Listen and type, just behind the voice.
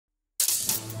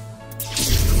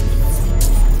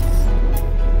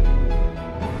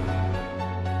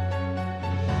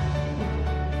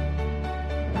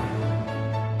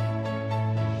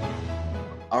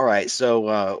right,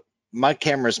 so my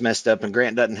camera's messed up and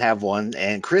Grant doesn't have one,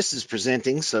 and Chris is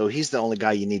presenting, so he's the only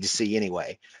guy you need to see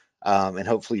anyway. And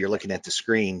hopefully you're looking at the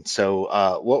screen.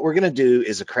 So what we're going to do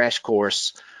is a crash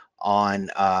course on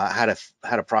how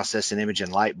to process an image in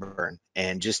LightBurn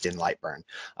and just in LightBurn.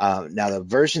 Now the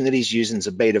version that he's using is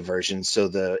a beta version, so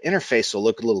the interface will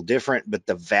look a little different, but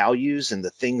the values and the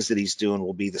things that he's doing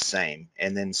will be the same.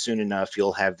 And then soon enough,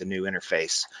 you'll have the new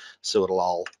interface, so it'll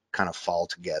all kind of fall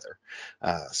together.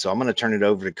 So I'm going to turn it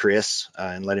over to Chris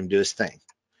and let him do his thing.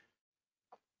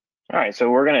 All right, so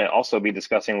we're going to also be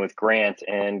discussing with Grant,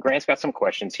 and Grant's got some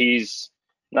questions.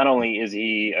 Not only is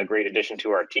he a great addition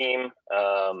to our team,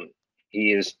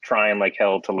 he is trying like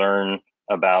hell to learn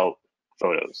about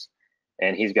photos,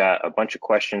 and he's got a bunch of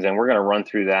questions, and we're going to run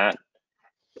through that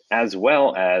as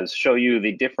well as show you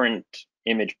the different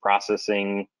image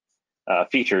processing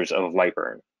features of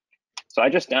LightBurn. So I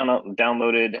just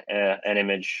downloaded an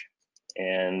image,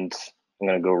 and I'm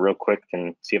going to go real quick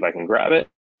and see if I can grab it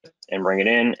and bring it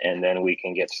in, and then we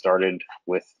can get started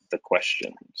with the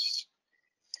questions.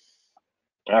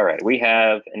 All right, we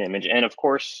have an image, and of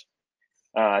course,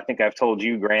 I think I've told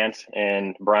you, Grant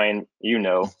and Brian, you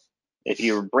know, if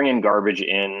you're bringing garbage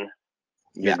in,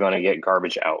 you're going to get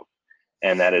garbage out,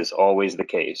 and that is always the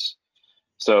case.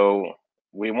 So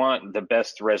we want the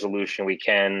best resolution we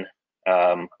can.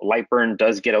 LightBurn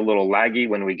does get a little laggy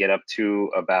when we get up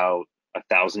to about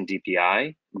 1,000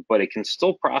 DPI, but it can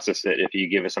still process it if you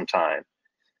give it some time.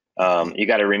 You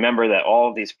got to remember that all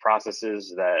of these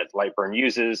processes that LightBurn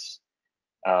uses,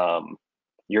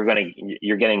 you're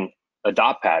getting a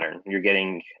dot pattern. You're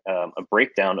getting a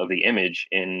breakdown of the image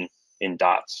in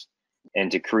dots,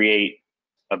 and to create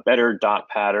a better dot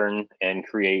pattern and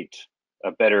create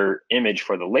a better image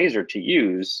for the laser to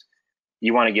use,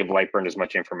 you want to give LightBurn as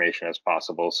much information as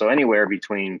possible. So anywhere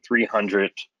between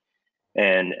 300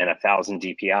 and 1,000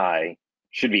 DPI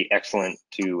should be excellent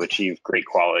to achieve great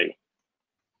quality.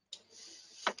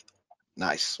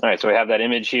 Nice. All right, so we have that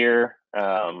image here.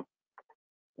 And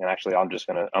actually, I'm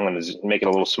gonna make it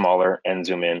a little smaller and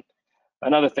zoom in.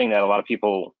 Another thing that a lot of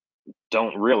people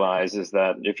don't realize is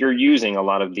that if you're using a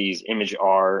lot of these image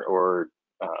R or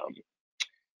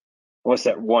what's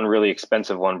that one really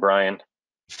expensive one, Brian?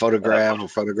 Photograph or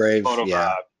Photograve. Photograph.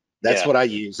 Yeah, that's what I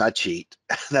use. I cheat.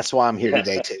 That's why I'm here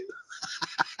today too.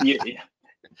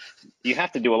 You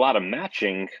have to do a lot of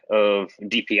matching of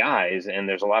DPIs, and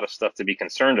there's a lot of stuff to be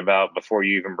concerned about before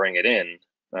you even bring it in,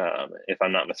 if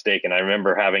I'm not mistaken. I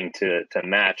remember having to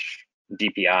match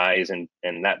DPIs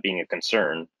and that being a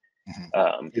concern.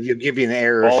 If you give you an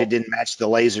error if it didn't match the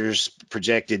laser's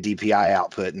projected DPI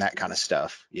output and that kind of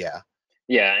stuff. Yeah.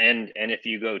 Yeah, and if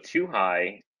you go too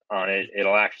high on it,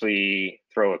 it'll actually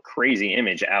throw a crazy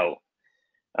image out.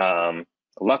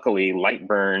 Luckily,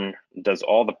 LightBurn does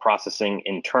all the processing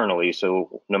internally,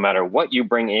 so no matter what you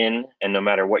bring in and no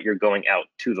matter what you're going out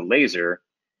to the laser,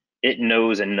 it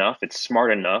knows enough, it's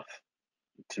smart enough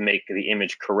to make the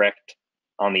image correct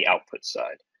on the output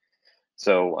side.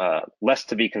 So less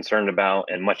to be concerned about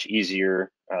and much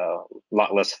easier, a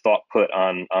lot less thought put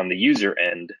on the user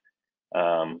end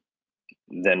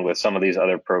than with some of these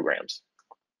other programs.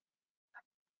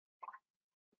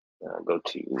 Go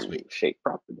to shape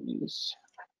properties.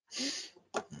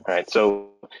 All right, so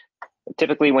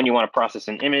typically when you want to process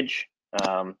an image,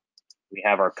 we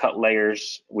have our cut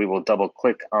layers. We will double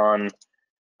click on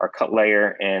our cut layer,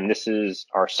 and this is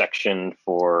our section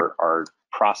for our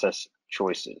process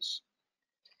choices.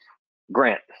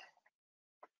 Grant,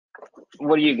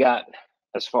 what do you got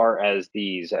as far as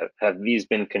these? Have these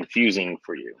been confusing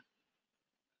for you?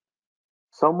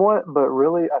 Somewhat, but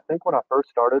really, I think when I first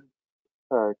started,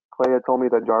 Clay had told me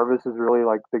that Jarvis is really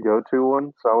like the go-to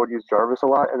one, so I would use Jarvis a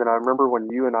lot. And then I remember when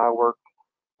you and I worked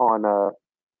on, I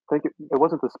think it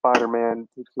wasn't the Spider-Man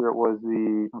picture, it was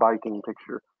the Viking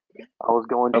picture. I was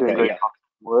going to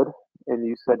wood, and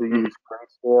you said to use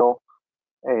grayscale,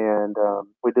 and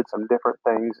we did some different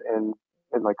things in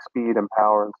like speed and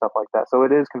power and stuff like that. So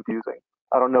it is confusing.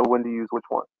 I don't know when to use which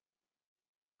one.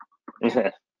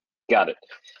 Got it.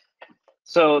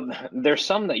 So there's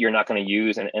some that you're not going to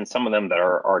use, and some of them that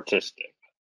are artistic.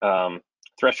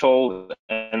 Threshold,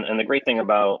 and the great thing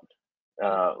about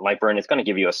LightBurn, it's going to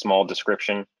give you a small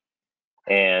description.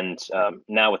 And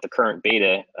now with the current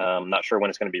beta, I'm not sure when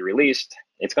it's going to be released,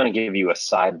 it's going to give you a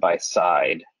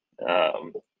side-by-side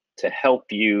to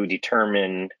help you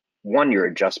determine, one, your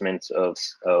adjustments of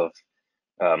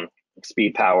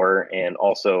speed, power, and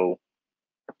also,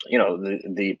 you know,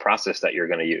 the process that you're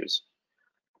going to use.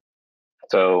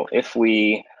 So if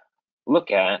we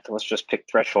look at, let's just pick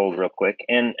threshold real quick,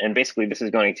 and basically this is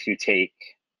going to take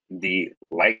the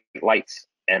lights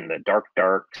and the dark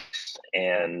darks,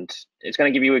 and it's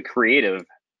going to give you a creative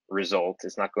result.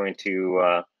 It's not going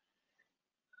to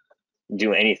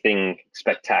do anything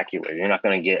spectacular. You're not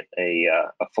going to get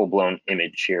a full-blown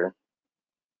image here.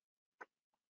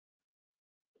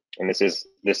 And this is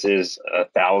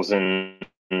 1,000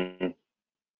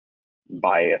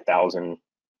 by 1,000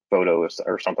 photos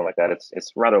or something like that.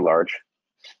 It's rather large.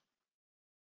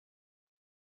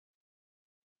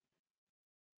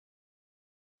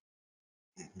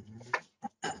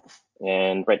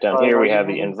 And right down here we have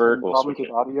the invert. We'll switch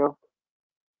it. Audio?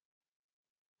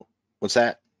 What's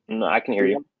that? No, I can hear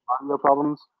you. Audio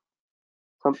problems?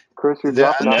 Chris, you're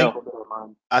dropping out.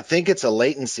 I think it's a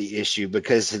latency issue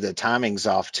because the timing's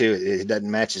off too. It doesn't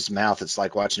match his mouth. It's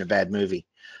like watching a bad movie.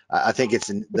 I think it's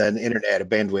the internet, a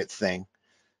bandwidth thing.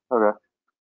 Okay.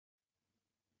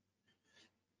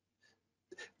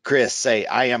 Chris, say,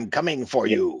 I am coming for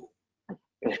you.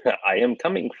 I am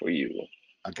coming for you.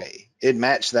 Okay. It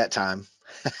matched that time.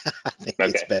 I think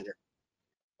it's better.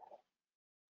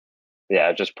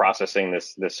 Yeah, just processing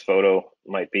this photo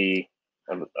might be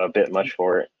a bit much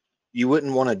for it. You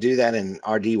wouldn't want to do that in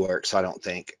RDWorks, I don't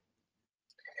think.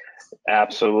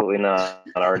 Absolutely not.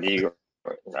 RD,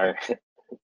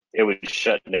 it would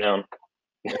shut down.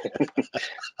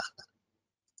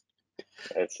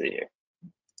 Let's see here.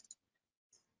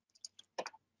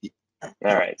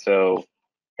 All right, so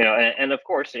and of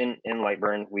course in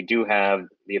LightBurn we do have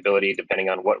the ability, depending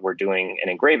on what we're doing an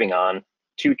engraving on,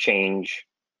 to change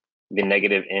the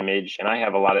negative image. And I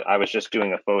have I was just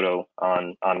doing a photo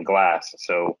on glass,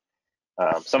 so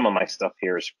some of my stuff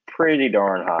here is pretty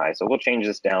darn high. So we'll change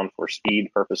this down for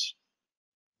speed purpose.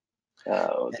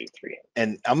 We'll do 3.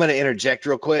 And I'm going to interject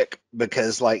real quick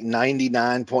because like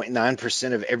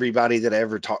 99.9% of everybody that I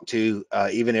ever talk to,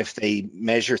 even if they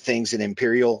measure things in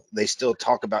imperial, they still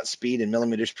talk about speed in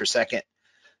millimeters per second.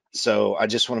 So I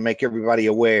just want to make everybody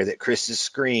aware that Chris's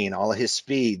screen, all of his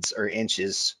speeds are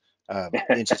inches per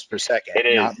second.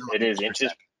 It is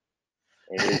inches.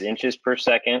 It is inches per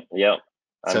second. Yep.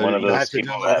 I'm so one of those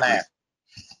people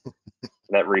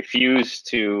that refuse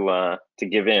to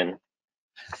give in.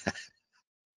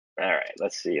 All right,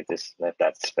 let's see if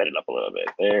that's sped it up a little bit.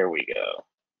 There we go.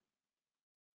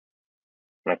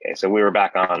 Okay, so we were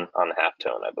back on the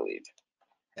halftone, I believe.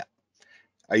 Yeah.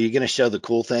 Are you going to show the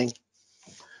cool thing?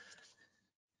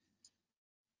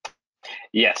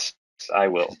 Yes, I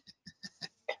will.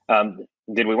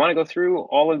 Did we want to go through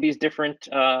all of these different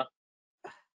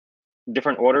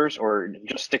orders, or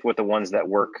just stick with the ones that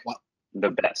work the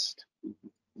best?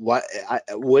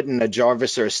 Wouldn't a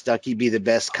Jarvis or a Stucky be the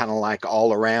best, kind of like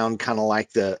all around, kind of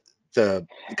like the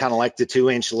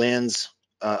 2-inch lens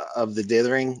of the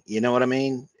dithering? You know what I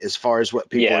mean? As far as what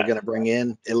people are going to bring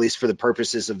in, at least for the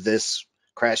purposes of this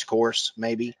crash course,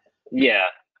 maybe. Yeah,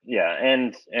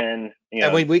 and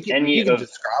we can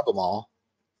describe them all,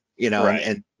 right.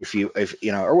 and if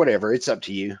or whatever, it's up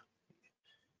to you.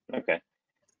 Okay.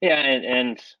 Yeah,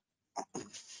 and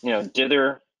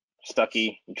dither,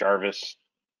 Stucky, Jarvis,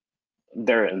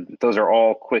 those are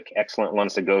all quick, excellent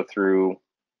ones to go through,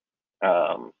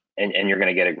 and you're going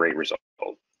to get a great result.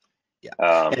 Yeah,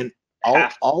 and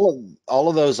all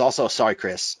of those also. Sorry,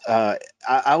 Chris.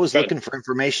 I was looking for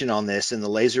information on this in the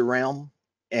laser realm,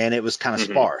 and it was kind of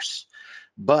sparse.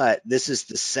 But this is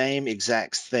the same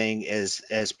exact thing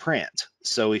as print.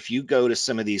 So if you go to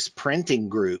some of these printing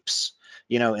groups,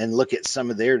 and look at some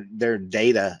of their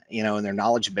data, and their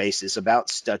knowledge bases about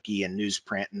Stucky and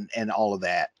newsprint and all of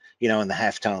that, and the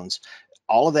halftones,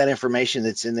 all of that information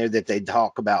that's in there that they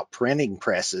talk about printing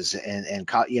presses and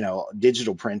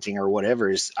digital printing or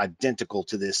whatever is identical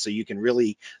to this. So you can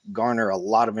really garner a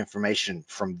lot of information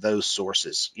from those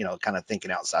sources, kind of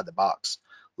thinking outside the box,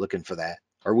 looking for that,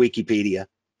 or Wikipedia.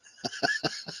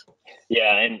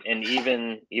 Yeah, and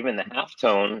even the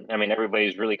halftone, I mean,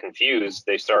 everybody's really confused.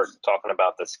 They start talking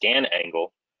about the scan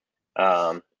angle.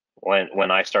 When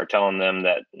I start telling them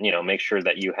that, make sure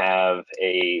that you have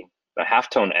a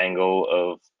halftone angle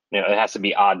of, it has to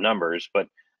be odd numbers, but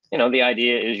the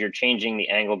idea is you're changing the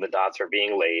angle the dots are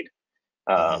being laid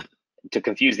to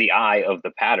confuse the eye of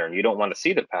the pattern. You don't want to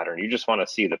see the pattern, you just want to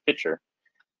see the picture.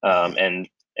 And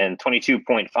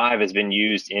 22.5 has been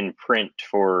used in print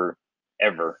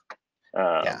forever.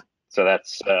 So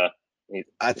that's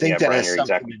I think that has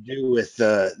something to do with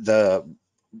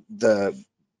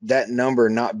that number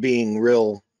not being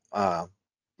real,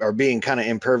 or being kind of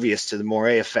impervious to the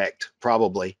moire effect,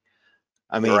 probably.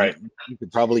 I mean, you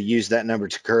could probably use that number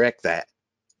to correct that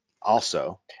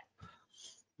also.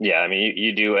 Yeah, I mean,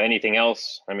 you do anything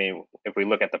else. I mean, if we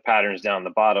look at the patterns down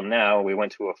the bottom now, we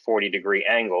went to a 40-degree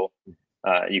angle.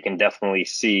 You can definitely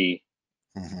see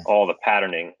all the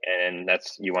patterning, and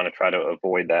you want to try to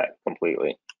avoid that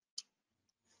completely.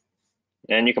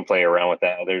 And you can play around with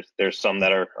that. There's some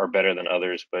that are better than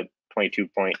others, but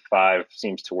 22.5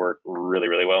 seems to work really,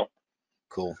 really well.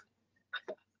 Cool.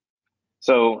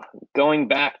 So going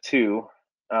back to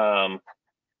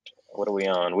what are we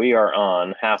on? We are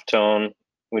on halftone.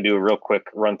 We do a real quick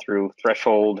run through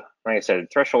threshold. Like I said,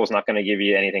 threshold is not going to give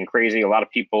you anything crazy. A lot of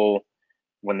people,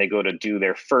 when they go to do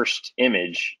their first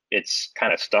image, it's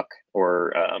kind of stuck,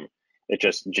 or it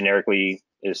just generically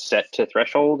is set to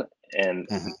threshold, and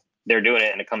they're doing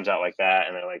it and it comes out like that,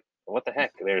 and they're like, what the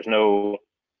heck? There's no,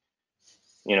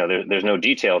 there's no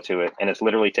detail to it, and it's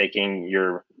literally taking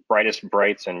your brightest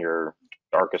brights and your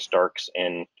darkest darks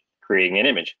and creating an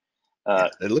image.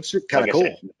 It looks kind of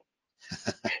cool.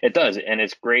 It does, and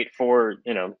it's great for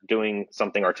doing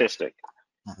something artistic.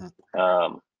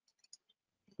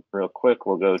 Real quick,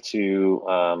 we'll go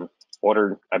to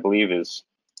ordered, I believe is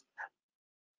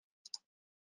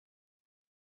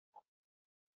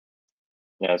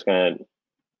it's going to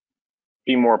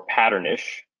be more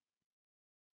patternish.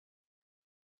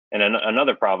 And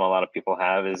another problem a lot of people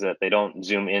have is that they don't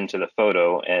zoom into the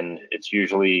photo, and it's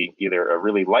usually either a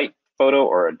really light photo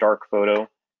or a dark photo.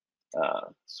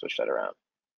 Switch that around.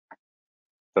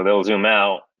 So they'll zoom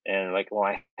out and like, well,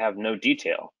 I have no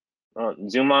detail. Well,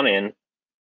 zoom on in.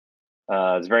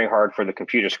 It's very hard for the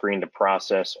computer screen to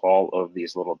process all of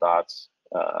these little dots.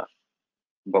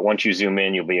 But once you zoom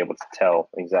in, you'll be able to tell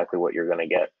exactly what you're going to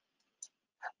get.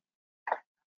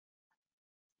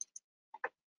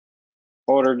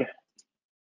 Ordered.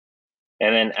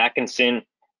 And then Atkinson,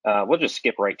 we'll just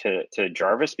skip right to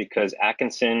Jarvis, because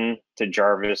Atkinson to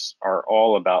Jarvis are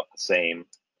all about the same.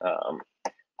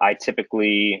 I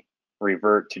typically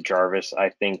revert to Jarvis. I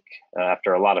think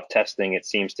after a lot of testing, it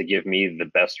seems to give me the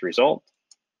best result.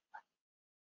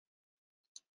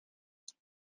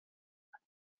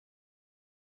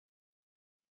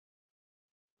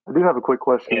 I do have a quick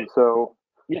question. Yeah. So,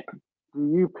 yeah. Do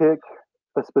you pick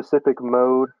a specific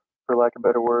mode, for lack of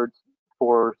better words,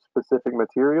 for specific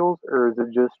materials, or is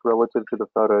it just relative to the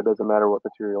photo? It doesn't matter what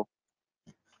material.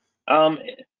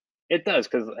 It does,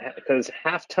 because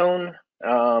halftone,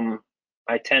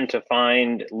 I tend to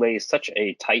find lays such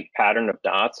a tight pattern of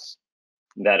dots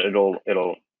that it'll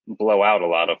blow out a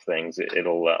lot of things.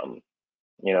 It'll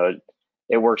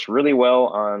it works really well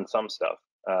on some stuff.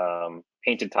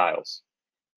 Painted tiles,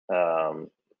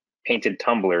 painted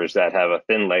tumblers that have a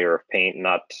thin layer of paint,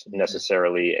 not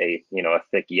necessarily a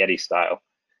thick Yeti style.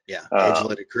 Yeah, edge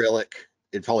lit acrylic.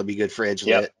 It'd probably be good for edge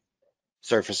lit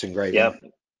surface engraving. Yep.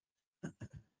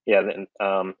 Yeah,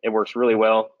 it works really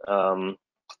well.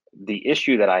 The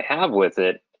issue that I have with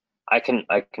it, I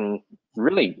can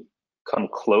really come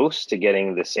close to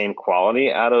getting the same quality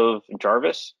out of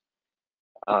Jarvis,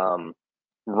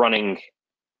 running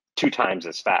 2 times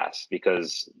as fast,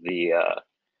 because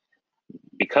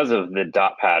of the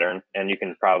dot pattern, and you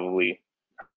can probably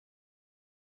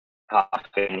hop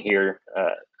in here,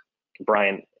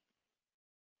 Brian,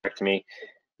 correct me,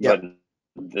 but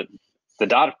the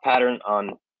dot pattern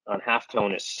on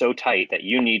halftone is so tight that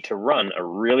you need to run a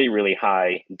really, really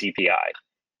high DPI,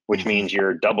 which means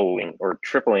you're doubling or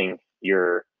tripling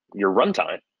your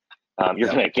runtime. You're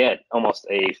going to get almost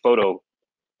a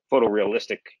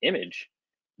photorealistic image,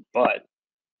 but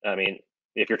I mean,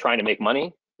 if you're trying to make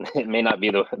money, it may not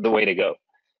be the way to go.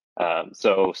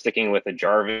 So sticking with a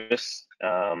Jarvis,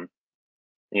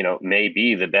 may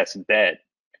be the best bet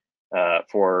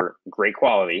for great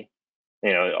quality.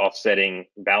 Offsetting,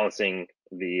 balancing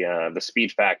the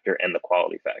speed factor and the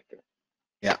quality factor.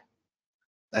 Yeah,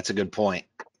 that's a good point.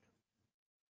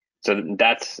 So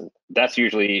that's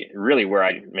usually really where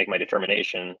I make my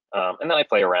determination, and then I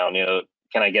play around.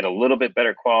 Can I get a little bit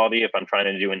better quality if I'm trying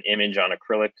to do an image on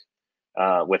acrylic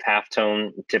with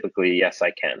halftone? Typically, yes,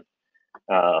 I can,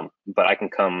 but I can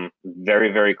come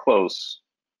very, very close.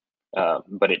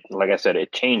 But like I said,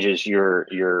 it changes your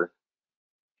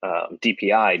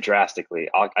DPI drastically.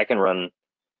 I can run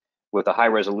with a high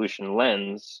resolution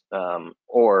lens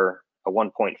or a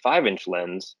 1.5 inch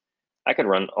lens. I could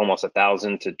run almost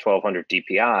 1,000 to 1,200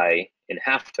 DPI in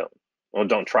halftone. Well,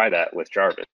 don't try that with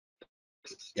Jarvis.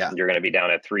 Yeah, you're going to be down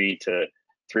at 3 to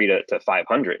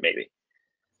 500 maybe.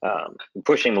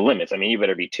 Pushing the limits. I mean, you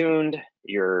better be tuned.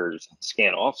 Your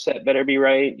scan offset better be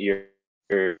right. Your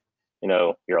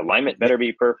alignment better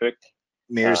be perfect.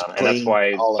 Mirrors clean, and that's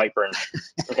why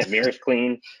LightBurn mirrors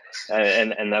clean,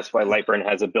 and that's why LightBurn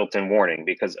has a built-in warning,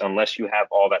 because unless you have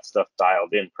all that stuff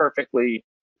dialed in perfectly,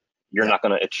 you're not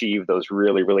going to achieve those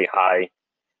really, really high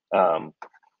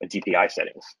DPI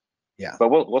settings. Yeah. But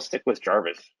we'll stick with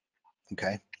Jarvis.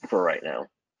 Okay. For right now.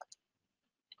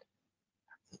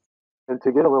 And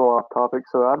to get a little off topic,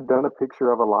 so I've done a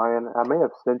picture of a lion. I may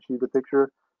have sent you the picture.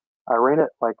 I ran it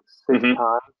like six Hmm.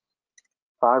 times,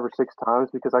 5 or 6 times,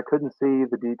 because I couldn't see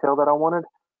the detail that I wanted.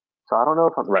 So I don't know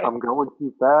if Right. I'm going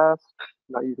too fast,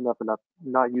 not using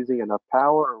enough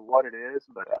power, or what it is.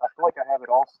 But I feel like I have it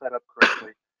all set up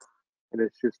correctly, and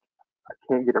it's just I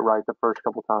can't get it right the first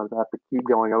couple times. I have to keep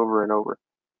going over and over.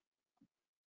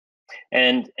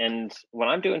 And when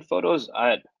I'm doing photos,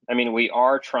 I mean, we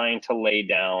are trying to lay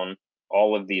down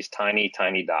all of these tiny,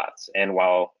 tiny dots. And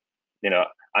while, you know,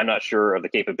 I'm not sure of the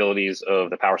capabilities of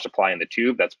the power supply in the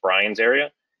tube, that's Brian's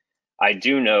area. I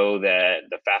do know that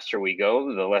the faster we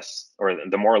go, the less or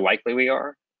the more likely we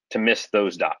are to miss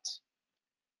those dots.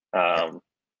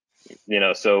 You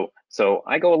know, so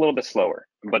I go a little bit slower,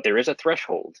 but there is a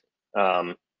threshold.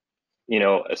 You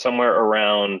know, somewhere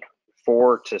around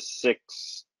 4 to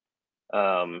 6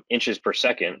 inches per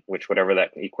second, which whatever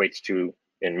that equates to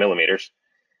in millimeters.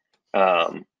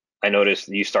 I noticed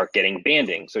you start getting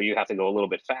banding, so you have to go a little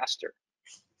bit faster.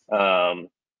 I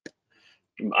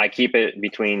keep it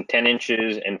between 10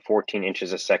 inches and 14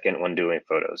 inches a second when doing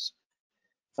photos,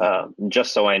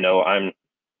 just so I know I'm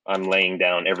laying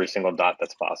down every single dot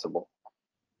that's possible.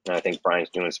 And I think Brian's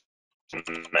doing some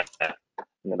math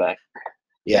in the back.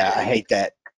 Yeah, I hate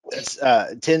that. That's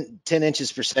 10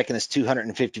 inches per second is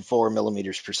 254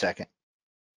 millimeters per second.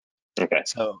 Okay.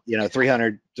 So,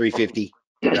 300, 350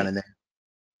 running there.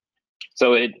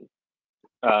 So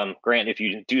Grant, if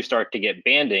you do start to get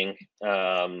banding,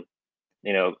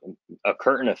 you know, a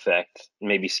curtain effect,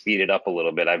 maybe speed it up a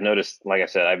little bit. I've noticed, like I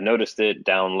said, I've noticed it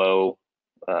down low.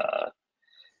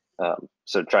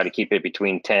 So try to keep it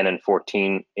between 10 and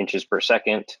 14 inches per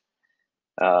second.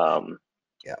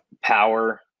 Yeah.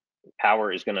 Power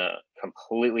is going to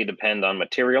completely depend on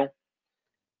material.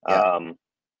 Yeah.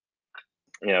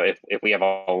 You know, if we have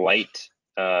a light,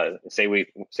 say we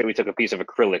took a piece of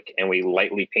acrylic and we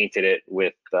lightly painted it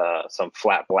with some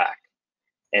flat black,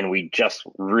 and we just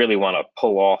really want to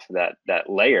pull off that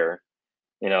layer,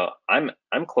 you know, I'm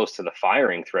close to the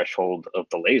firing threshold of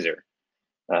the laser.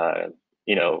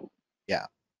 You know, Yeah.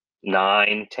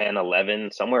 9, 10,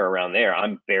 11, somewhere around there.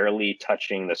 I'm barely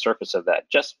touching the surface of that,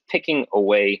 just picking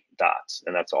away dots,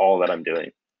 and that's all that I'm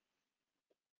doing.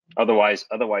 Otherwise,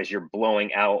 you're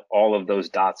blowing out all of those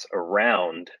dots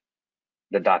around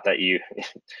the dot that you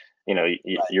know,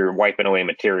 you're wiping away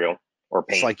material or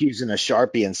paint. It's like using a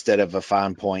Sharpie instead of a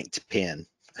fine point pen.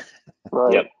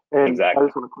 Right. Yep, And exactly. I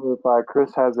just want to clarify,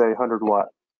 Chris has a 100-watt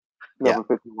Yeah.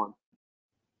 number 51.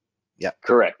 Yeah.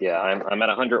 Correct. Yeah, I'm at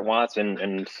 100 watts,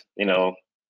 and you know, Wait,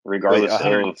 regardless of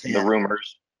 110 the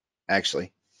rumors,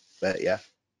 actually, but yeah.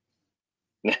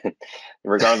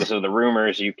 regardless of the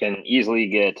rumors, you can easily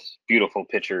get beautiful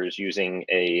pictures using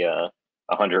a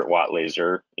 100-watt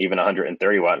laser, even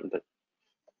 130-watt.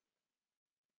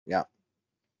 Yeah.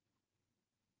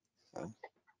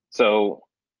 So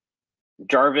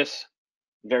Jarvis,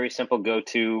 very simple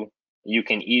go-to. You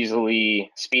can easily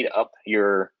speed up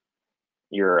your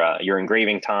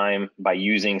engraving time by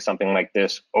using something like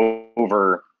this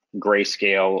over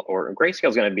grayscale, or grayscale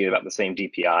is going to be about the same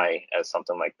DPI as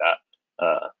something like that,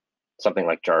 something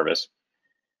like Jarvis.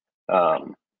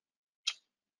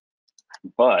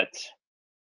 But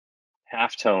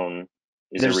halftone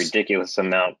is a ridiculous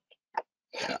amount.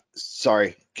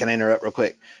 Sorry, can I interrupt real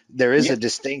quick? There is Yeah. a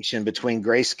distinction between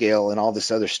grayscale and all this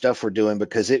other stuff we're doing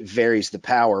because it varies the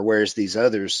power, whereas these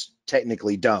others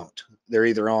technically don't. They're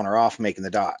either on or off making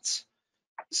the dots.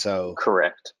 So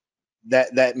Correct.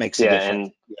 that makes a Yeah,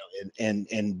 difference,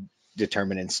 in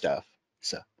determining stuff.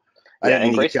 So I yeah,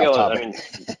 didn't mean and to get you off grayscale, I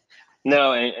topic. mean,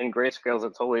 no, and grayscale is a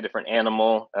totally different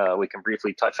animal. We can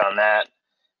briefly touch on that.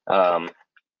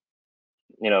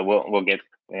 You know, we'll get,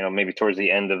 you know, maybe towards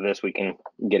the end of this we can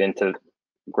get into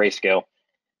grayscale,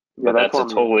 Yeah, but that's a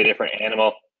totally different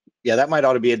animal. Yeah, that might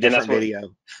ought to be a And that's different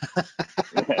video.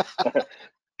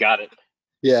 Got it.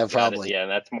 Yeah, Got it. probably. Yeah,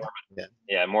 that's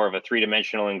more of a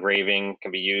three-dimensional engraving.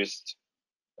 Can be used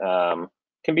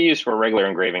for regular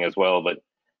engraving as well, but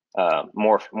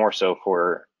more so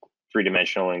for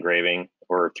three-dimensional engraving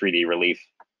or 3D relief.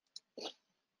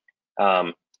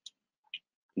 The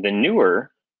newer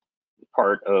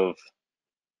part of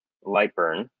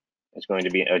LightBurn is going to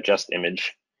be an adjust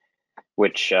image,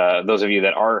 which those of you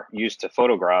that are used to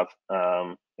photograph,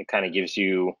 it kind of gives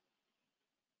you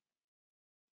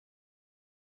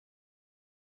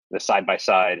the side by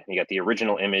side. You got the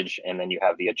original image, and then you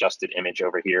have the adjusted image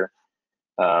over here.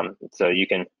 So you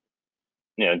can,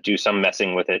 you know, do some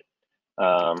messing with it.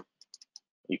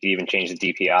 You can even change the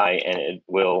DPI, and it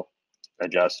will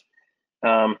adjust.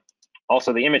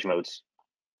 Also, the image modes.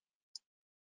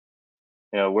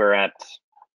 You know, we're at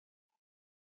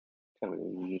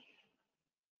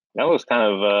That looks kind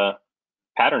of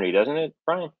patterny, doesn't it,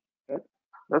 Brian?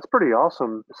 That's pretty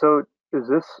awesome. So is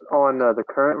this on the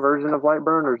current version of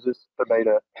LightBurn, or is this the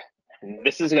beta?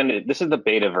 This is the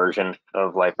beta version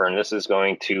of LightBurn. This is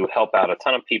going to help out a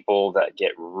ton of people that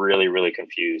get really, really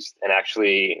confused. And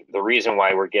actually, the reason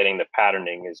why we're getting the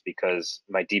patterning is because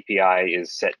my DPI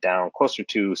is set down closer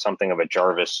to something of a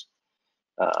Jarvis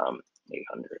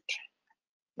 800.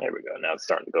 There we go. Now it's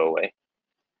starting to go away.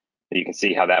 You can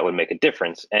see how that would make a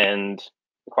difference. And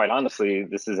quite honestly,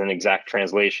 this is an exact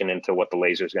translation into what the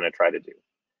laser is going to try to do.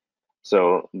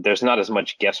 So there's not as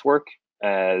much guesswork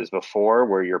as before,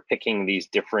 where you're picking these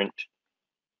different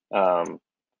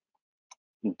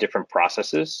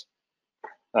processes.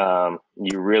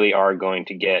 You really are going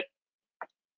to get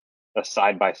a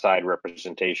side-by-side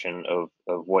representation of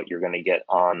what you're going to get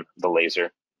on the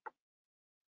laser.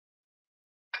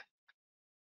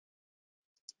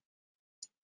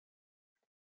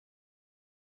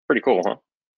 Pretty cool, huh?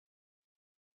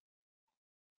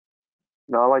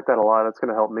 No, I like that a lot. That's going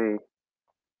to help me.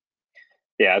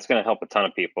 Yeah, it's going to help a ton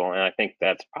of people, and I think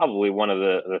that's probably one of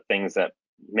the things that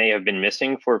may have been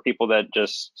missing for people that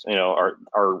just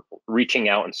are reaching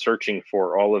out and searching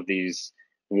for all of these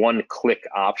one-click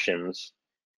options,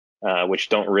 which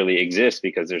don't really exist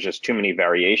because there's just too many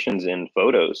variations in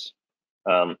photos.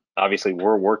 Obviously,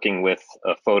 we're working with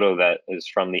a photo that is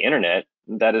from the internet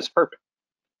that is perfect.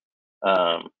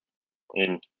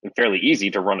 And fairly easy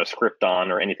to run a script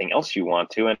on or anything else you want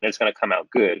to, and it's going to come out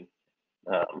good.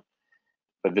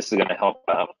 But this is going to help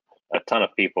out a ton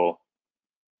of people.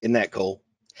 Isn't that cool?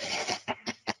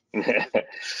 Yeah,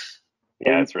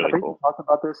 it's really I think cool. we talked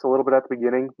about this a little bit at the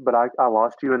beginning, but I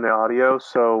lost you in the audio.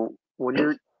 So when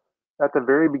you're at the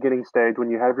very beginning stage,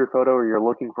 when you have your photo or you're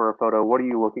looking for a photo, what are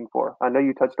you looking for? I know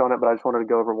you touched on it, but I just wanted to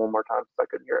go over it one more time because I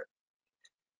couldn't hear it.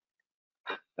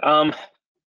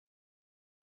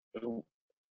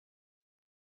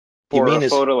 For a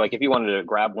photo, like if you wanted to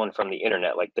grab one from the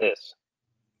internet like this.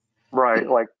 Right,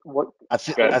 like what? I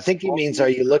think he means, are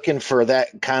you looking for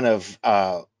that kind of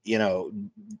either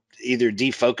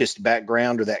defocused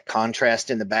background or that contrast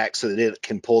in the back so that it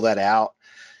can pull that out?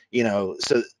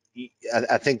 So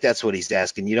I think that's what he's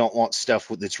asking. You don't want stuff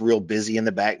that's real busy in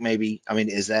the back, maybe. I mean,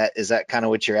 is that kind of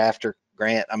what you're after,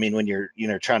 Grant? I mean, when you're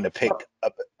trying to pick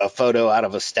up a photo out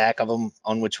of a stack of them,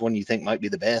 on which one you think might be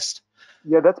the best?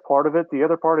 Yeah, that's part of it. The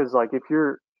other part is like if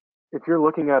you're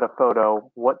looking at a photo,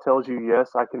 what tells you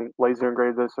yes, I can laser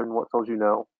engrave this, and what tells you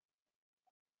no?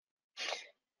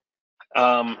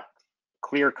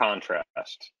 Clear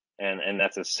contrast, and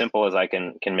that's as simple as I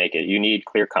can make it. You need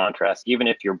clear contrast, even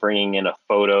if you're bringing in a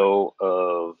photo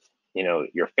of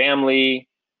your family,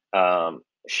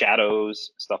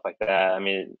 shadows, stuff like that. I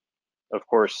mean, of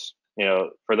course,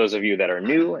 for those of you that are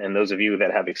new and those of you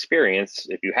that have experience,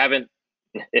 if you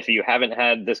haven't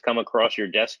had this come across your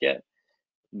desk yet,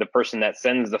 the person that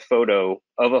sends the photo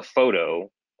of a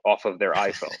photo off of their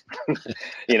iPhone,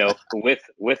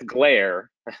 with glare,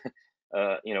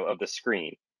 of the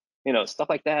screen, stuff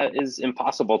like that is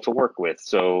impossible to work with.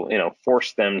 So,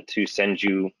 force them to send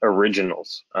you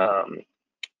originals,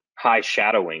 high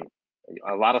shadowing,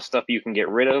 a lot of stuff you can get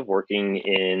rid of working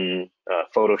in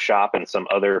Photoshop and some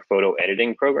other photo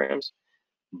editing programs.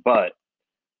 But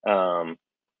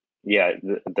yeah,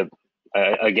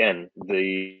 again,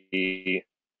 the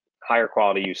higher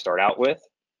quality you start out with,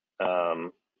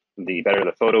 the better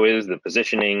the photo is, the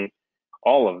positioning,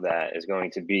 all of that is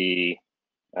going to be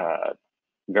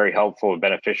very helpful and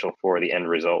beneficial for the end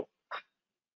result.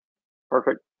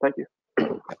 Perfect. Thank you.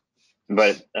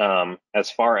 But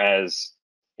as far as,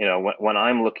 when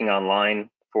I'm looking online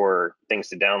for things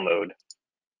to download,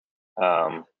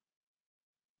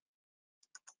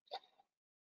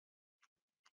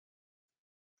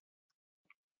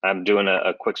 I'm doing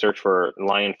a quick search for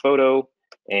Lion Photo,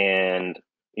 and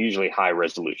usually high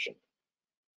resolution.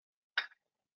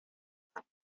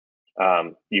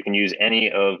 You can use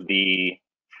any of the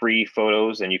free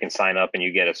photos, and you can sign up and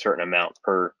you get a certain amount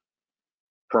per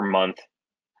month.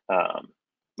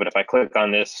 But if I click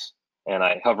on this and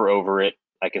I hover over it,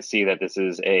 I can see that this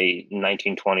is a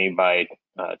 1920 by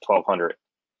 1200.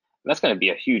 That's going to be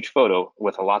a huge photo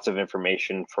with lots of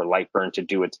information for LightBurn to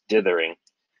do its dithering.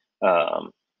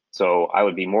 So I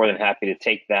would be more than happy to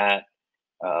take that,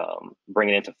 bring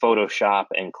it into Photoshop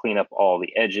and clean up all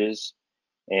the edges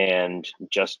and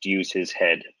just use his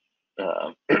head.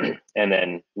 And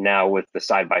then now with the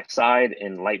side-by-side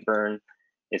in LightBurn,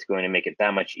 it's going to make it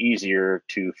that much easier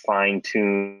to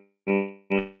fine-tune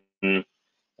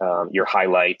your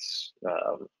highlights,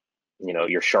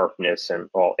 your sharpness and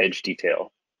all edge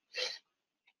detail.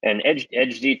 And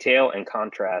edge detail and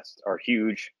contrast are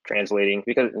huge translating,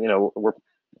 because we're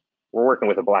working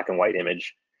with a black and white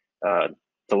image. The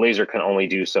laser can only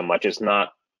do so much. It's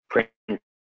not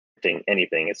printing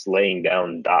anything, it's laying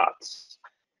down dots.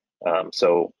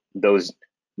 So those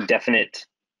definite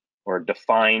or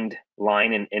defined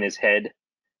line in his head,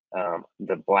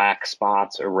 the black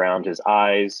spots around his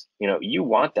eyes, you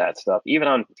want that stuff even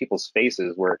on people's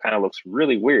faces where it kind of looks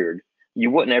really weird. You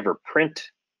wouldn't ever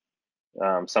print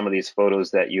some of these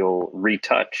photos that you'll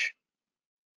retouch,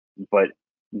 but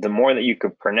the more that you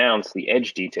could pronounce the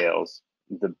edge details,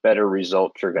 the better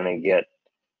results you're going to get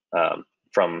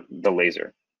from the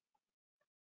laser.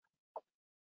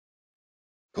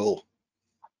 Cool.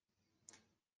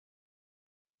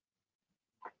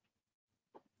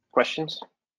 Questions?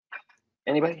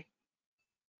 Anybody?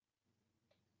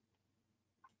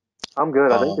 I'm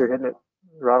good. I think you're hitting it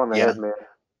right on the Yeah. head, man.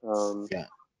 Yeah.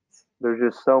 There's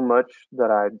just so much that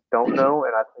I don't know,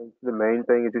 and I think the main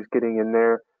thing is just getting in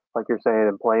there, like you're saying,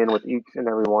 and playing with each and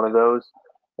every one of those.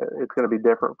 It's going to be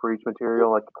different for each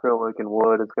material, like acrylic and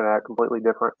wood. It's going to act completely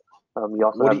different. You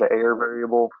also What do have the air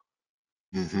variable.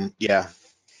 Yeah,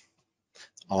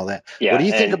 all that. Yeah, What do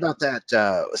you think and about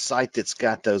that site that's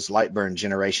got those LightBurn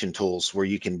generation tools where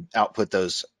you can output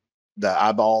the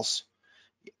eyeballs,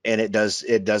 and it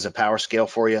does a power scale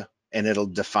for you, and it'll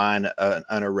define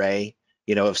an array,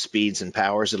 of speeds and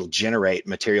powers. It'll generate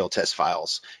material test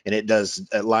files, and it does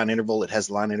a line interval. It has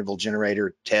line interval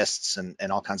generator tests and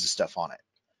all kinds of stuff on it.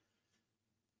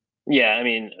 yeah, I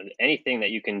mean, anything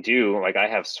that you can do, like I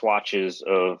have swatches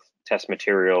of test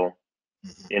material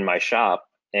in my shop,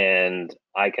 and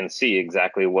I can see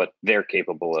exactly what they're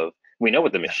capable of. We know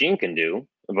what the Yeah, machine can do,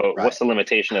 but right. what's the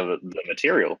limitation of the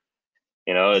material?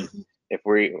 Mhm. If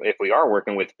we are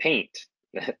working with paint,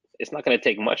 it's not going to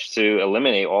take much to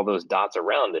eliminate all those dots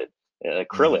around it. Mhm.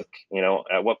 Acrylic,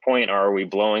 at what point are we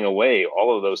blowing away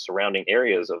all of those surrounding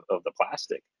areas of the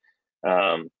plastic?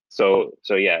 So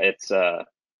yeah, it's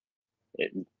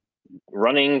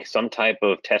running some type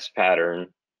of test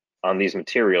pattern on these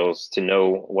materials to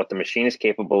know what the machine is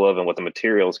capable of and what the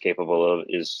material is capable of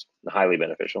is highly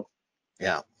beneficial.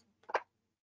 Yeah.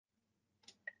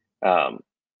 And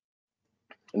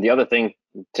the other thing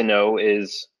to know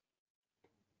is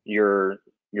your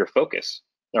focus,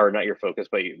 or not your focus,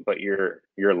 but your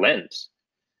lens.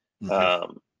 Mhm.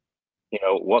 Um,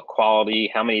 what quality,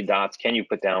 how many dots can you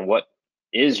put down? What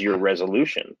is your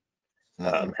resolution?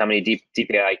 Mhm. How many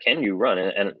DPI can you run?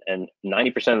 And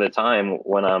 90% of the time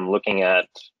when I'm looking at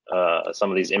some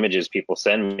of these images people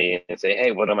send me and say, hey,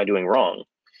 what am I doing wrong?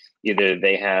 Either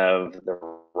they have the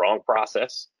wrong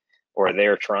process, or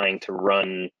they're trying to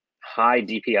run high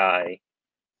DPI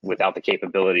without the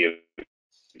capability of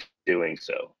doing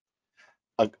so.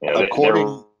 They're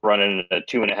According, running a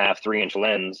 2.5, 3-inch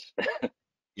lens.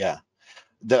 yeah,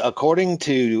 according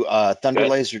to Thunder Good.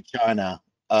 Laser China,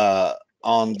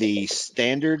 on the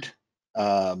standard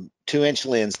 2-inch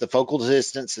lens, the focal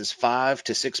distance is 5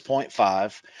 to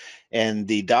 6.5, and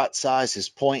the dot size is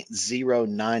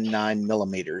 0.099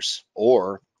 millimeters,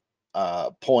 or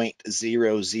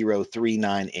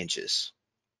 0.0039 inches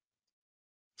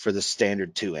for the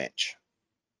standard 2-inch.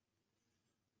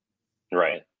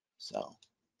 Right. So,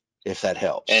 if that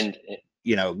helps, And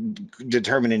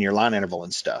determining your line interval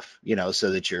and stuff,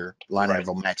 so that your line right,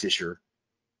 interval matches your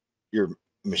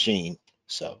machine.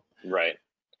 So, right.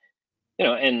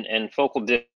 And focal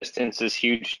distance is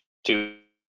huge too.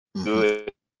 mhm.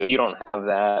 If you don't have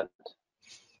that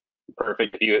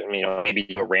perfect, if maybe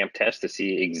do a ramp test to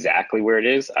see exactly where it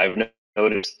is. I've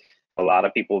noticed a lot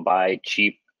of people buy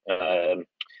cheap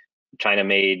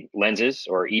China-made lenses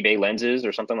or eBay lenses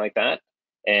or something like that,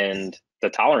 and the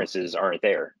tolerances aren't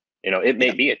there. It may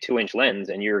Yeah, be a 2-inch lens,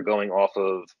 and you're going off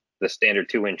of the standard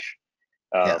 2-inch,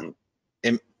 yeah,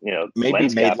 and maybe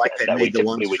lens made cap like they that we made the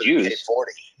typically ones would for the use. K40.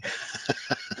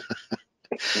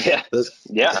 Yeah, Those,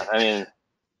 yeah. I mean,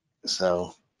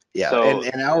 so yeah, and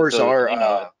so and ours so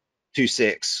are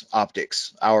 2.6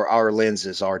 optics. Our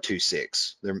lenses are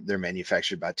 2.6. They're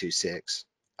manufactured by 2.6.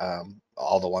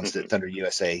 All the ones that mhm. Thunder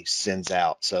USA sends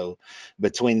out. So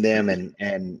between them and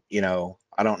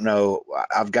I don't know.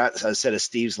 I've got a set of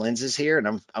Steve's lenses here,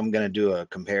 and I'm gonna do a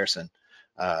comparison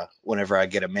whenever I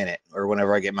get a minute, or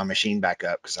whenever I get my machine back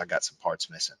up, because I got some parts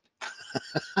missing.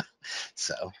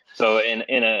 So So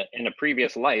in a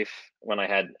previous life, when I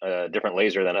had a different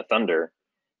laser than a Thunder,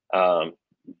 um,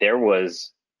 there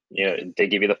was, they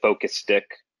give you the focus stick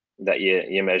that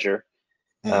you measure,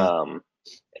 mhm, um,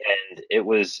 and it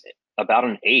was about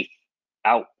an eighth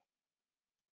out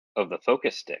of the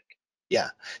focus stick.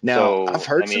 Yeah. Now I've So, I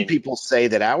heard some mean, people say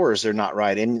that ours are not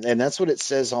right, and that's what it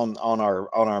says on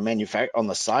our on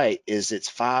the site is it's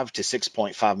 5 to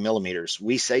 6.5 millimeters.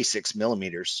 We say 6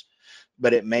 millimeters,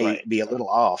 but it may right. be a little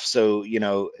off. So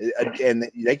and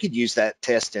they could use that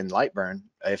test in LightBurn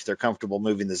if they're comfortable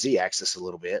moving the z-axis a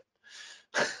little bit.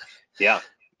 Yeah.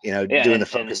 Yeah. Doing the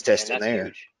focus And test in that's there.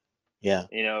 huge. Yeah.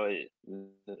 You know,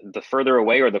 the further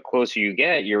away or the closer you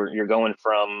get, you're going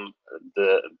from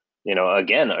the,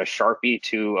 again, a Sharpie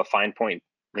to a fine point,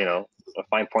 a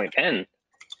fine point pen.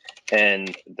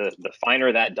 And the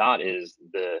finer that dot is,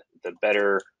 the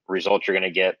better result you're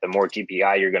going to get, the more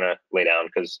DPI you're going to lay down.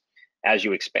 Because as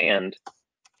you expand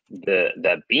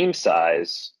that beam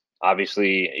size,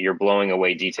 obviously you're blowing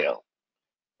away detail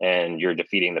and you're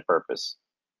defeating the purpose.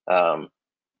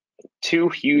 Two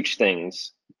huge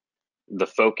things: the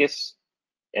focus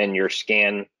and your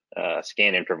scan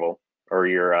interval, or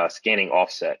your scanning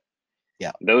offset.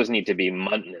 Yeah. Those need to be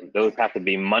money. Those have to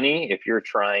be money if you're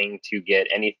trying to get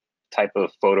any type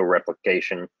of photo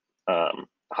replication,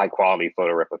 high quality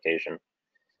photo replication.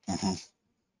 Hmm.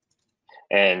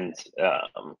 And I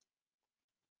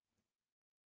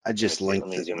let me just see. Let linked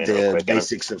me zoom in real the quick.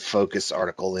 basics of focus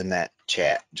article in that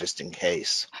chat just in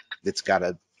case. It's got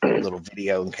a little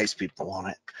video in case people want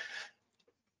it.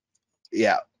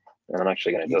 Yeah. I'm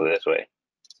actually going to go this way.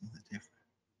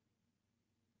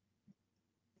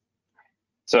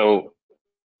 So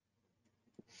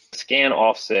scan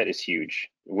offset is huge.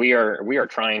 We are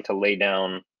trying to lay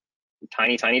down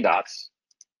tiny dots,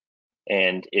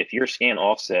 and if your scan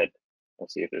offset,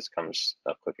 let's see if this comes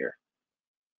up quicker.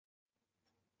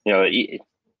 I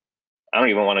don't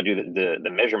even want to do the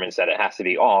measurements that it has to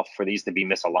be off for these to be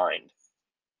misaligned.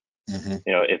 Mm-hmm.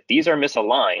 If these are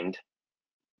misaligned,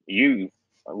 you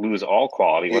lose all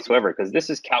quality whatsoever, because this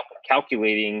is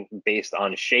calculating based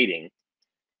on shading.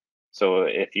 So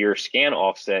if your scan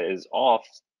offset is off,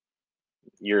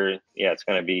 it's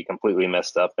going to be completely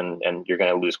messed up, and you're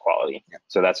going to lose quality. Yeah.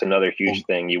 So that's another huge Well,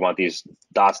 thing. You want these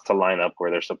dots to line up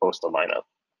where they're supposed to line up.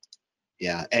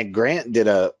 yeah. And Grant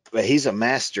he's a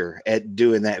master at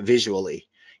doing that visually,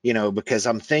 because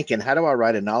I'm thinking, how do I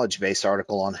write a knowledge base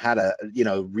article on how to,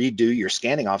 redo your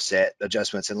scanning offset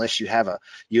adjustments unless you have a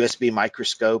USB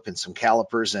microscope and some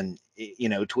calipers and,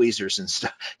 tweezers and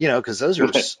stuff, because those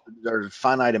are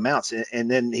finite amounts. And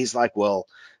then he's like, well,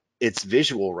 it's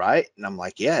visual, right? And I'm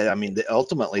like, yeah, I mean,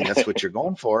 ultimately that's what you're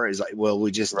going for, is like, well, we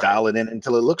just Right. dial it in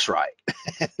until it looks right.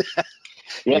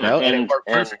 Yeah, And it worked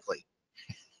perfectly.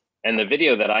 And the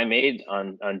video that I made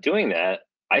on doing that,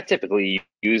 I typically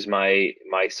use my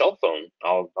cell phone.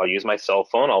 I'll use my cell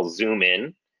phone. I'll zoom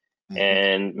in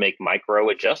and make micro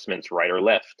adjustments right or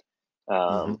left,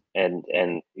 and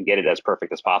get it as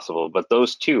perfect as possible. But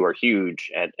those two are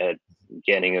huge at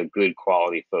getting a good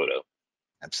quality photo.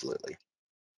 Absolutely.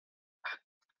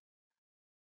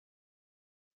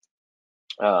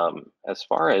 As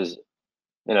far as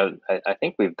I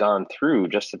think we've gone through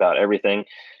just about everything.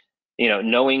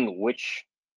 Knowing which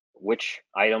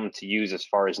item to use as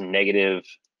far as negative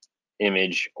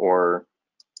image or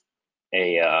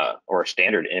a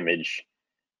standard image.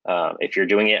 If you're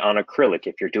doing it on acrylic,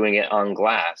 if you're doing it on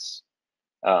glass,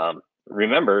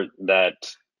 remember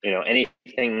that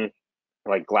anything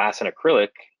like glass and acrylic,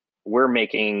 we're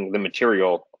making the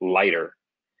material lighter.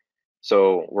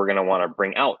 So we're going to want to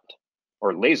bring out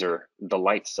or laser the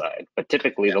light side, but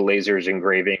typically the laser is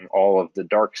engraving all of the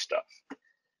dark stuff.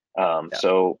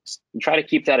 So try to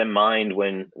keep that in mind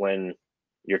when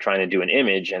you're trying to do an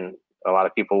image. And a lot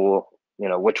of people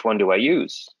will, which one do I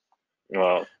use?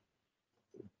 Well,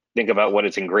 think about what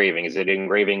it's engraving. Is it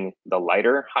engraving the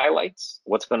lighter highlights?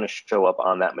 What's going to show up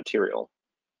on that material?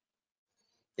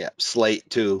 Yeah, slate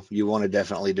too. You want to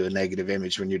definitely do a negative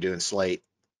image when you're doing slate,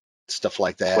 stuff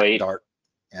like that, Slate. dark.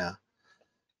 Yeah.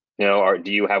 Or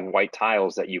do you have white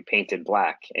tiles that you painted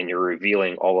black and you're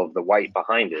revealing all of the white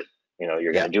behind it?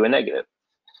 You're going to do a negative.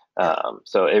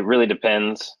 So it really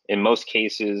depends. In most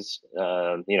cases,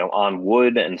 on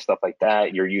wood and stuff like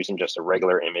that, you're using just a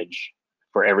regular image.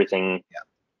 For everything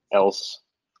else,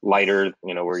 lighter,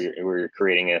 where you're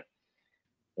creating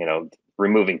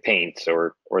removing paints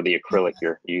or the acrylic,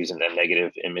 you're using that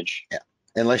negative image. Yeah.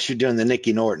 Unless you're doing the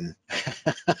Nicky Norton.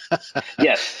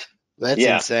 Yes. That's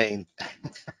insane.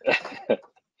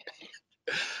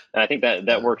 And I think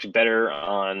that works better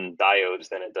on diodes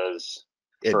than it does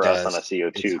for us on a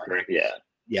CO2, correct? Yeah.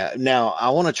 Yeah. Now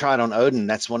I want to try it on Odin.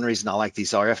 That's one reason I like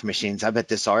these RF machines. I bet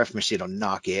this RF machine will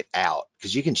knock it out,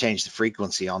 because you can change the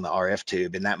frequency on the RF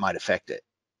tube and that might affect it.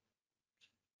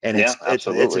 And it's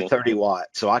a 30 watt,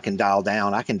 so I can dial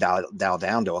down. I can dial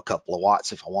down to a couple of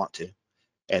watts if I want to,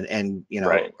 and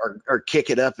Right. or kick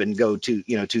it up and go to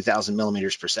 2,000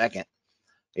 millimeters per second,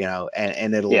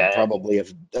 and it'll Yeah. probably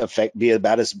be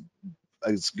about as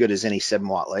good as any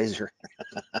 7-watt laser.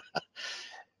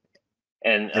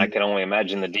 And I And can only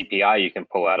imagine the DPI you can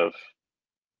pull out of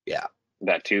yeah,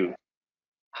 that too.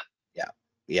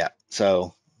 yeah.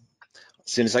 So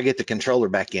as soon as I get the controller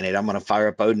back in it, I'm going to fire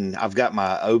up Odin. I've got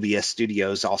my OBS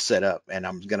studios all set up, and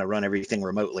I'm going to run everything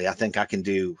remotely. I think I can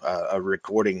do a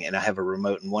recording, and I have a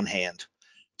remote in one hand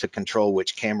to control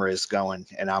which camera is going,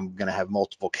 and I'm going to have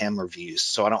multiple camera views,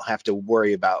 so I don't have to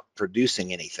worry about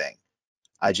producing anything.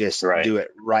 I just Right. do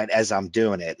it right as I'm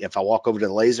doing it. If I walk over to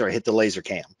the laser, I hit the laser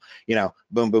cam,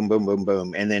 boom, boom, boom, boom,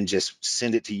 boom, and then just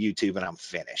send it to YouTube, and I'm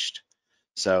finished.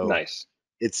 So Nice.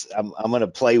 I'm gonna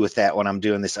play with that when I'm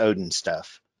doing this Odin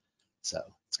stuff. So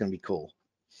it's gonna be cool.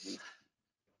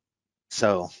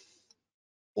 So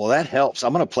well, that helps.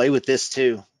 I'm gonna play with this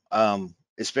too,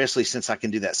 especially since I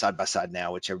can do that side by side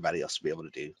now, which everybody else will be able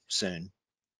to do soon.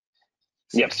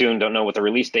 So Yep. Soon. Don't know what the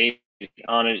release date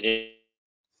on it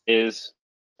is.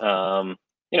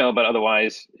 But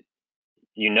otherwise,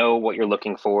 what you're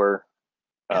looking for.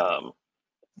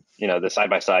 yeah, The side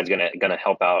by side is gonna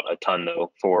help out a ton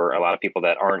though for a lot of people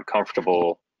that aren't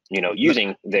comfortable,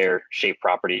 using their shape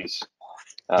properties,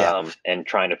 yeah. and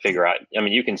trying to figure out. I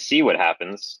mean, you can see what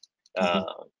happens, hmm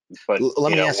but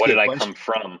Let me ask what you a did I come question.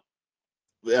 from?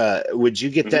 Would you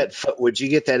get Hmm. that? Would you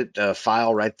get that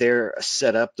file right there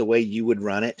set up the way you would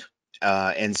run it,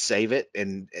 and save it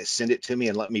and send it to me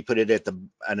and let me put it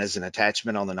and as an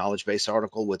attachment on the knowledge base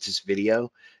article with this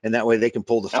video, and that way they can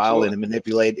pull the file in Absolutely. and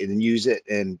manipulate it and use it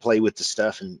and play with the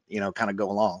stuff and kind of go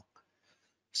along.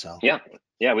 So Yeah.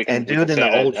 Yeah. We and can do it in the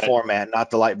set it old format, not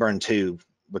the LightBurn 2,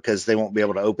 because they won't be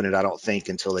able to open it, I don't think,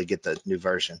 until they get the new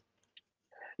version.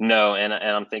 no, and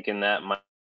I'm thinking that might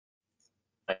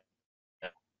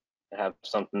have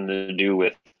something to do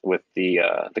with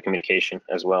the communication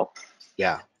as well.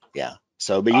 Yeah, yeah.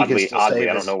 So, but you can Oddly, still oddly, save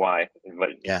I don't know as why, but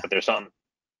yeah. there's something.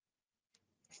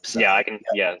 Yeah, So I can.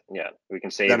 Yeah, yeah. We can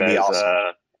save that'll be as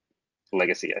awesome.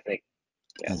 legacy, I think.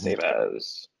 Yeah, hmm save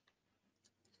as.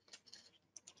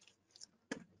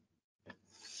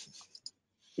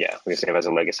 Yeah, we can save as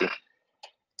a legacy.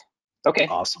 Okay.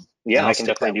 Awesome. And Yeah, I'll I can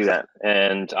stick that definitely do with it. that,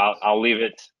 and I'll leave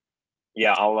it.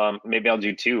 Yeah, maybe I'll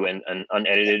do two an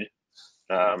unedited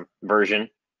version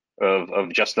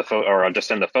of just the photo, or I'll just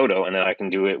send the photo, and then I can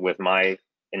do it with my Yeah.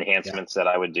 enhancements that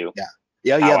I would do, Yeah.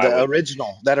 Yeah, how yeah. I The would.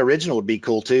 original, that original would be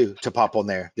cool too to pop on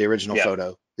there. The original Yeah,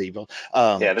 photo that you built.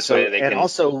 yeah. This So, way they and can.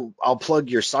 also I'll plug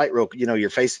your site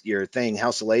your thing,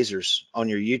 House of Lasers, on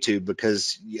your YouTube,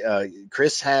 because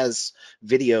Chris has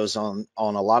videos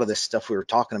on a lot of this stuff we were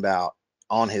talking about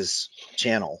on his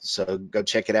channel. So go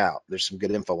check it out. There's some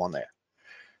good info on there.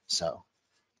 So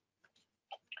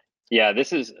Yeah,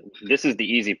 this is the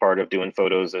easy part of doing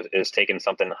photos is taking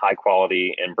something high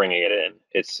quality and bringing it in.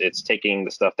 It's taking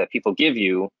the stuff that people give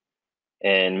you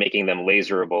and making them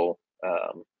laserable.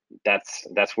 Um,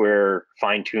 that's where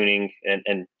fine tuning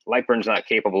and Lightburn's not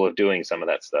capable of doing some of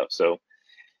that stuff. So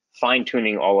fine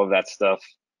tuning all of that stuff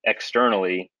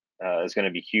externally is going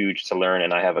to be huge to learn.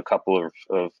 And I have a couple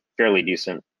of fairly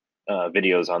decent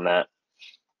videos on that.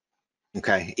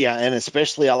 okay, yeah, and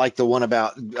especially I like the one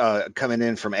about coming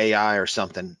in from AI or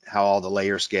something, how all the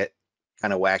layers get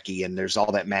kind of wacky and there's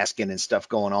all that masking and stuff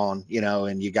going on,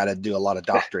 and you got to do a lot of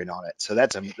doctoring on it. So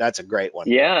that's a great one.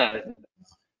 Yeah,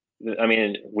 I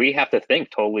mean, we have to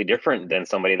think totally different than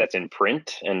somebody that's in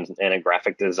print and a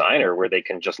graphic designer where they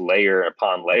can just layer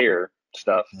upon layer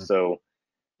stuff. Mhm. So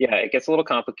yeah, it gets a little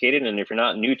complicated, and if you're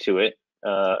not new to it,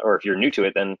 or if you're new to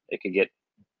it, then it could get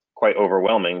quite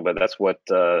overwhelming. But that's what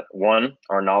one,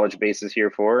 our knowledge base is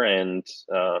here for, and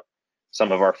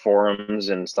some of our forums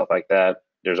and stuff like that.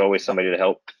 There's always Yep, somebody to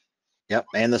help. yep,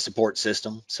 and the support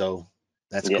system. So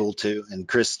that's Yeah, cool too. And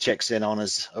Chris checks in on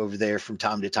us over there from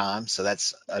time to time. So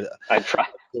that's a I try.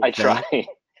 cool I thing. try.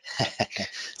 I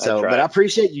So, but I try.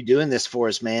 appreciate you doing this for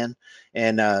us, man.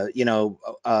 And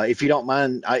if you don't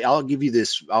mind, I'll give you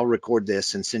this. I'll record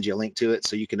this and send you a link to it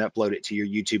so you can upload it to your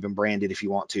YouTube and brand it if you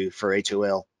want to for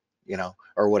HOL,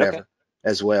 or Okay. whatever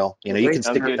as well. You Sweet, can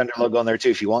Sounds stick your good. Thunder logo on there too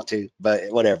if you want to,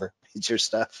 but whatever, it's your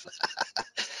stuff.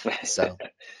 So,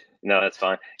 No, that's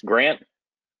fine. Grant,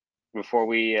 before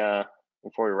we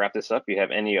wrap this up, you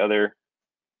have any other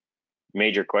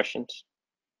major questions?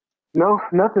 No,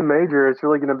 nothing major. It's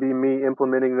really going to be me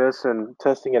implementing this and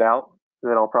testing it out.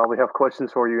 And then I'll probably have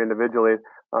questions for you individually.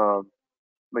 Um,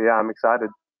 but yeah, I'm excited.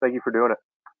 Thank you for doing it.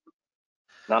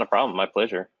 Not a problem. My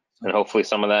pleasure. And hopefully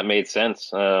some of that made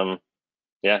sense.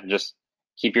 Yeah, just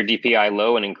keep your DPI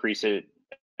low and increase it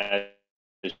as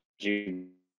you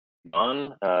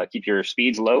on, keep your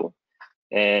speeds low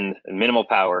and minimal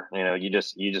power. You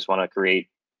just want to create,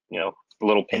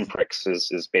 little pinpricks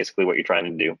is basically what you're trying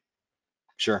to do.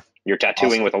 Sure. You're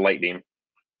tattooing Awesome. with a light beam.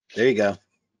 There you go.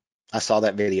 I saw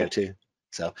that video too.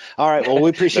 So, all right. Well, we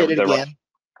appreciate it again,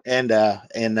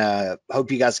 and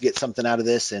hope you guys get something out of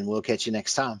this, and we'll catch you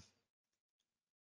next time.